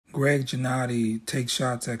Greg Ginnotti takes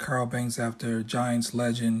shots at Carl Banks after Giants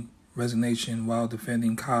legend resignation while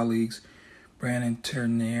defending colleagues Brandon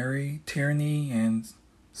Tierney and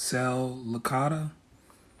Licata.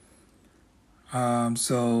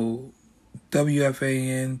 So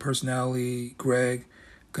WFAN personality Greg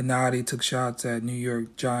Ginnotti took shots at New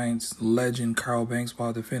York Giants legend Carl Banks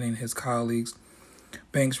while defending his colleagues.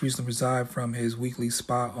 Banks recently resigned from his weekly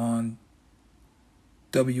spot on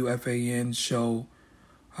WFAN show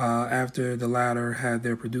after the latter had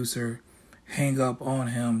their producer hang up on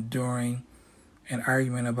him during an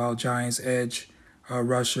argument about Giants edge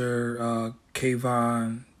rusher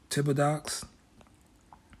Kayvon Thibodeaux. A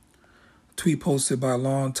tweet posted by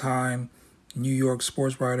longtime New York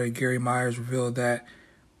sports writer Gary Myers revealed that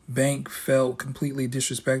Bank felt completely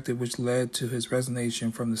disrespected, which led to his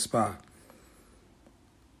resignation from the spot.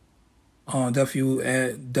 On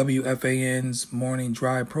WFAN's Morning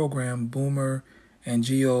Drive program, Boomer and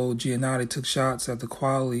Gio Ginnotti took shots at the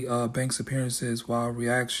quality of Banks' appearances while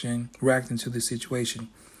reacting to the situation.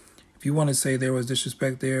 If you want to say there was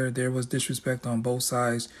disrespect there was disrespect on both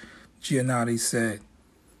sides, Ginnotti said.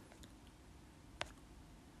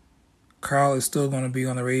 Carl is still going to be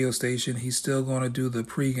on the radio station. He's still going to do the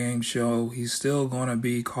pregame show. He's still going to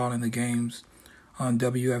be calling the games on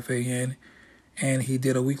WFAN. And he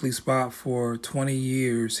did a weekly spot for 20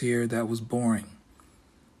 years here that was boring,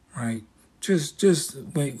 right? I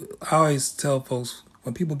always tell folks,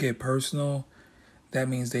 when people get personal, that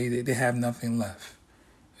means they have nothing left.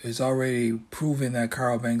 It's already proven that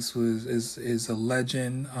Carl Banks is a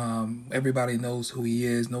legend. Everybody knows who he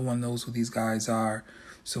is. No one knows who these guys are.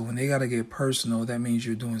 So when they got to get personal, that means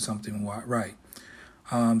you're doing something right.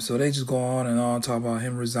 So they just go on and on, talk about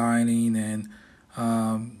him resigning and,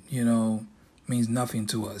 means nothing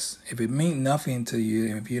to us. If it means nothing to you,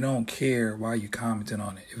 and if you don't care, why are you commenting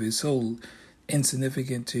on it? If it's so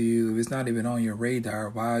insignificant to you, if it's not even on your radar,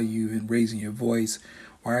 why are you even raising your voice?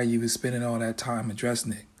 Why are you even spending all that time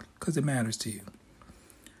addressing it? Because it matters to you.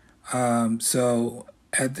 So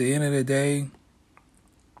at the end of the day,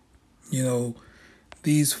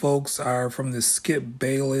 these folks are from the Skip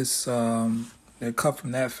Bayless. They're cut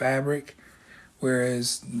from that fabric.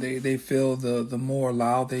 Whereas they feel the more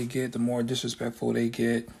loud they get, the more disrespectful they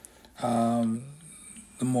get, the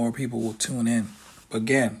more people will tune in. But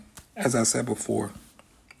again, as I said before,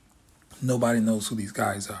 nobody knows who these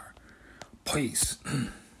guys are. Peace.